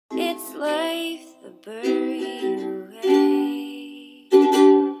LifeBurry way.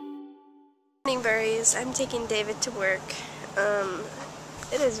 Morning, Burries. I'm taking David to work.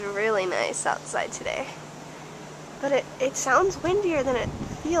 It is really nice outside today, but it sounds windier than it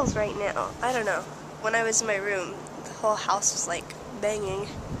feels right now. I don't know. When I was in my room, the whole house was like banging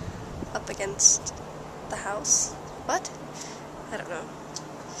up against the house. What? I don't know.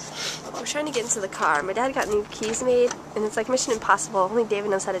 We're trying to get into the car. My dad got new keys made, and it's like Mission Impossible. Only David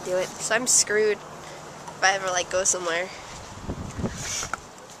knows how to do it, so I'm screwed if I ever like go somewhere.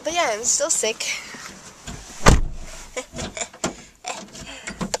 But yeah, I'm still sick.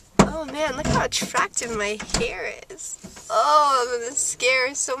 Oh man, look how attractive my hair is. Oh, I'm gonna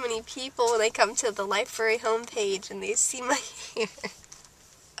scare so many people when they come to the LifeBurry homepage and they see my hair.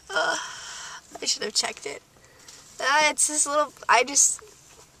 I should have checked it. It's this little, I'm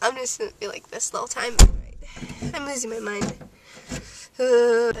just gonna be like this the whole time. I'm losing my mind.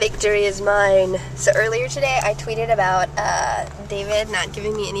 Victory is mine. So earlier today I tweeted about David not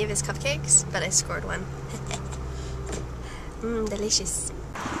giving me any of his cupcakes, but I scored one. Delicious.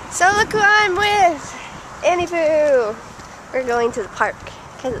 So look who I'm with! Annie Pooh! We're going to the park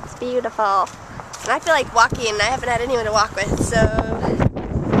because it's beautiful. And I feel like walking and I haven't had anyone to walk with, so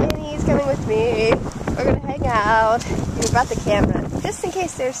Annie's coming with me. We're gonna hang out. We brought the camera just in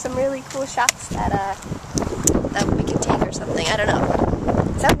case there's some really cool shots that we can take or something. I don't know.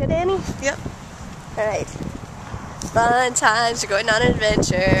 Sound good, Annie? Yep. Alright. Fun times. We're going on an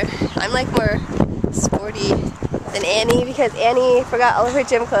adventure. I'm like more sporty than Annie because Annie forgot all of her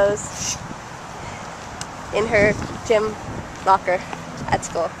gym clothes in her gym locker at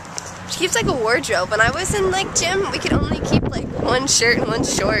school. She keeps like a wardrobe. When I was in like gym, we could only keep like one shirt and one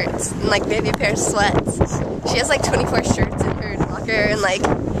shorts and like maybe a pair of sweats. She has like 24 shirts in her locker and like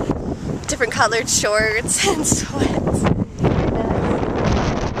different colored shorts and sweats.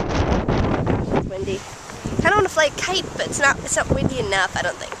 It's windy. I kind of want to fly a kite, but it's not windy enough, I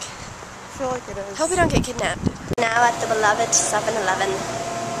don't think. I feel like it is. Hope we don't get kidnapped. Now at the beloved 7-Eleven.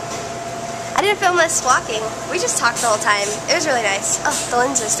 I didn't film us walking. We just talked the whole time. It was really nice. Oh, the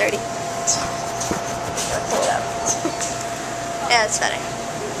lens is dirty. I'll pull it up. Yeah, it's better.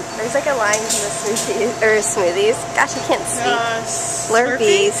 There's like a line in the smoothies. Gosh, I can't speak.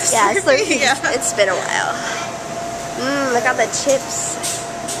 Slurpees. Yeah, Slurpees. Yeah. It's been a while. Look at the chips.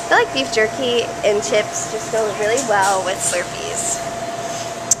 I feel like beef jerky and chips just go really well with Slurpees.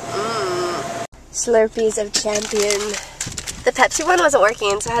 Slurpees of champion. The Pepsi one wasn't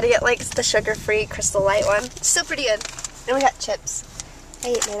working, so I had to get like the sugar-free Crystal Light one. It's still pretty good. And we got chips. I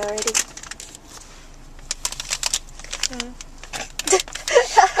ate mine already.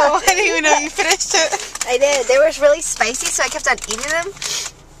 Oh, I didn't even know you finished it. I did. They were really spicy, so I kept on eating them.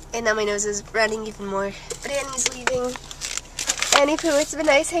 And now my nose is running even more. But Annie's leaving. Annie Pooh, it's been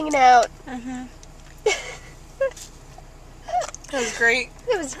nice hanging out. That was great.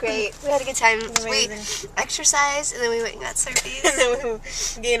 It was great. We had a good time. We exercised, and then we went and got Slurpees. And then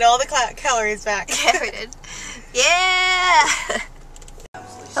we gained all the calories back. Yeah, we did. Yeah!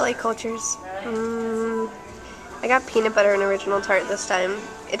 LA Cultures. I got peanut butter and original tart this time.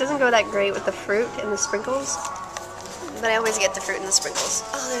 It doesn't go that great with the fruit and the sprinkles, but I always get the fruit and the sprinkles.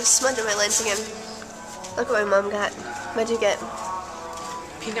 Oh, there's smudge on my lens again. Look what my mom got. What'd you get?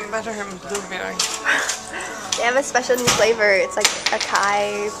 Peanut butter and blueberry. They have a special new flavor. It's like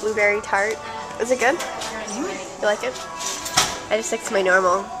acai blueberry tart. Is it good? You like it? I just stick to my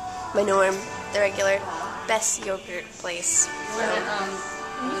norm, the regular best yogurt place. You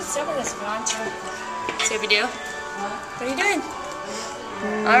can start with this if you want to. See what we do? What are you doing?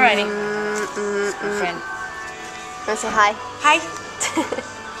 Alrighty. My friend. Want to say hi? Hi.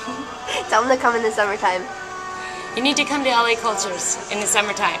 Tell them to come in the summertime. You need to come to LA Cultures in the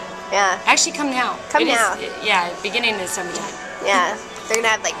summertime. Yeah. Actually, come now. Come now. Yeah, beginning of the summertime. Yeah. They're going to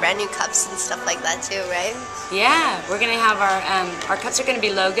have like brand new cups and stuff like that too, right? Yeah, we're going to have our cups are going to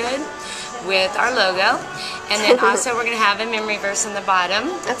be logoed with our logo. And then also we're going to have a memory verse on the bottom.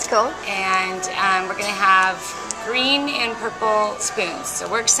 That's cool. And we're going to have green and purple spoons. So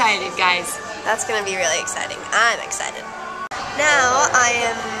we're excited, guys. That's going to be really exciting. I'm excited. Now I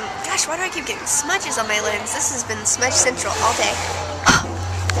am... Gosh, why do I keep getting smudges on my lens? This has been Smudge Central all day.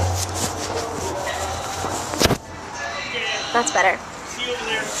 That's better.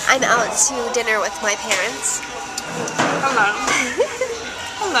 I'm out to dinner with my parents. Hello.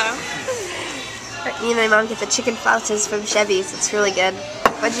 Hello. Me and my mom get the chicken flautas from Chevy's. It's really good.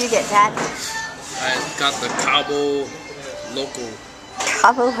 What did you get, Dad? I got the Cabo Loco.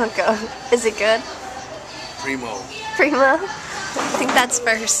 Cabo Loco. Is it good? Primo. Primo? I think that's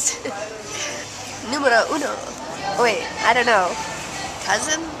first. Numero uno. Wait, I don't know.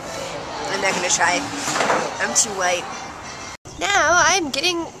 Cousin? I'm not gonna try. I'm too white. Now I'm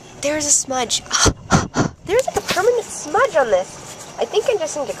getting, there's a smudge. There's like a permanent smudge on this. I think I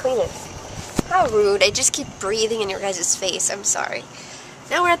just need to clean it. How rude, I just keep breathing in your guys' face, I'm sorry.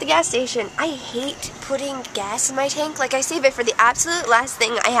 Now we're at the gas station. I hate putting gas in my tank. Like, I save it for the absolute last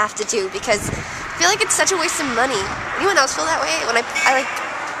thing I have to do because I feel like it's such a waste of money. Anyone else feel that way? When I like,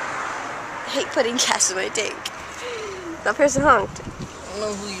 hate putting gas in my tank. That person honked. I don't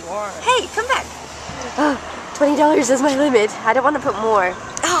know who you are. Hey, come back. $20 is my limit. I don't want to put more.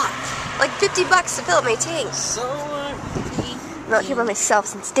 Like 50 bucks to fill up my tank. So I'm out here by myself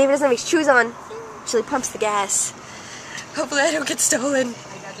since David doesn't have his shoes on. Actually pumps the gas. Hopefully I don't get stolen.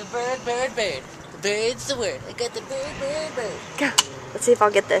 I got the bird. The bird's the word. I got the bird. Go. Let's see if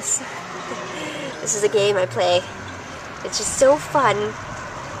I'll get this. This is a game I play. It's just so fun.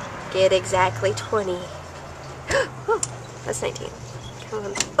 Get exactly 20. Oh, that's 19. Come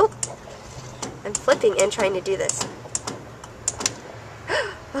on. Oh! I'm flipping and trying to do this.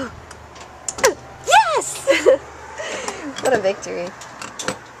 Oh. Yes! What a victory.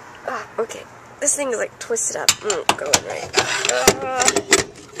 Oh, okay. This thing is like twisted up. Going right.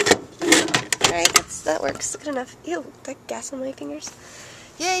 Alright, that works. Good enough. Ew, that gas on my fingers.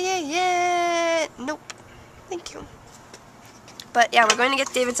 Yeah. Nope. Thank you. But yeah, we're going to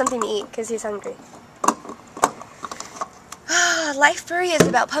get David something to eat because he's hungry. LifeBurry is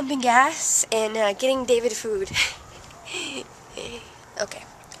about pumping gas and getting David food. Okay.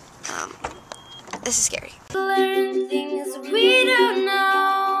 This is scary.